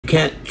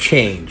can't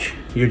change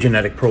your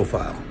genetic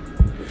profile,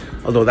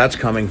 although that's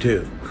coming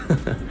too.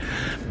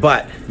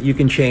 But you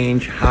can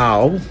change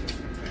how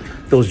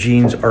those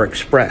genes are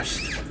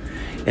expressed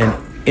and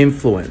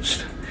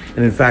influenced.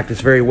 And in fact,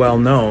 it's very well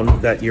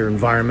known that your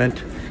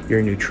environment,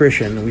 your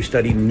nutrition, we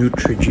study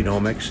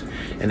nutrigenomics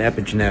and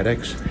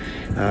epigenetics.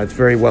 It's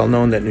very well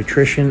known that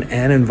nutrition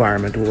and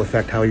environment will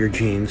affect how your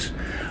genes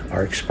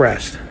are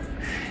expressed.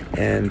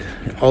 And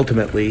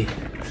ultimately,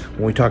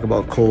 when we talk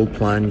about cold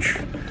plunge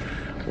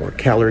or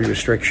calorie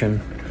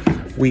restriction,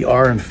 we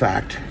are in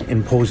fact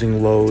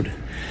imposing load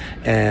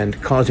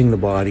and causing the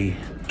body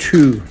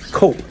to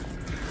cope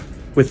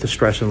with the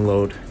stress and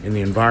load in the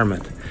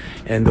environment.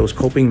 And those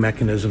coping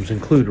mechanisms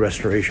include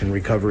restoration,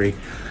 recovery,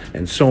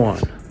 and so on.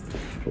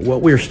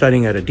 What we're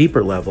studying at a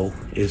deeper level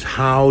is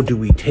how do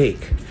we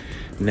take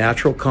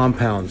natural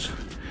compounds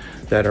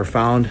that are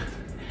found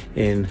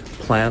in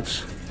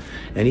plants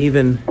and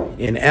even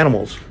in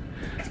animals,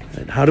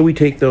 and how do we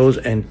take those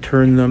and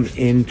turn them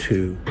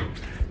into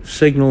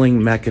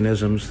signaling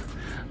mechanisms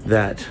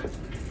that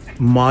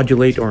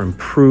modulate or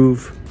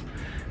improve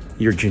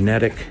your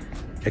genetic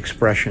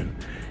expression,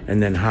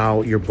 and then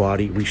how your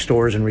body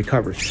restores and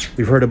recovers.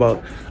 We've heard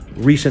about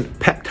recent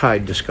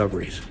peptide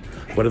discoveries.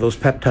 What do those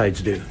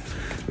peptides do?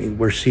 I mean,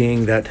 we're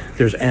seeing that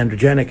there's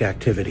androgenic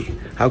activity.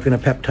 How can a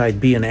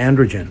peptide be an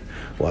androgen?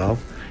 Well,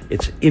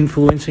 it's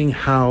influencing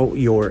how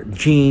your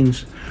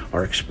genes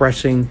are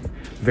expressing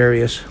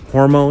various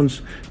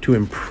hormones to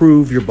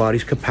improve your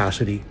body's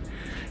capacity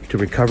to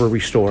recover,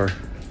 restore,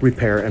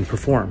 repair, and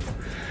perform.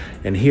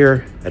 And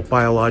here at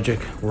Biologic,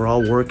 we're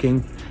all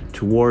working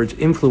towards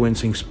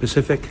influencing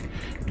specific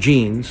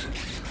genes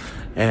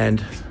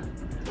and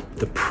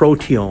the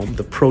proteome,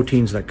 the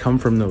proteins that come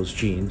from those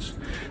genes,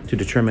 to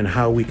determine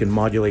how we can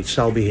modulate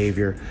cell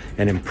behavior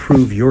and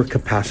improve your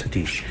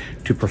capacity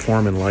to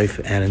perform in life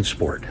and in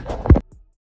sport.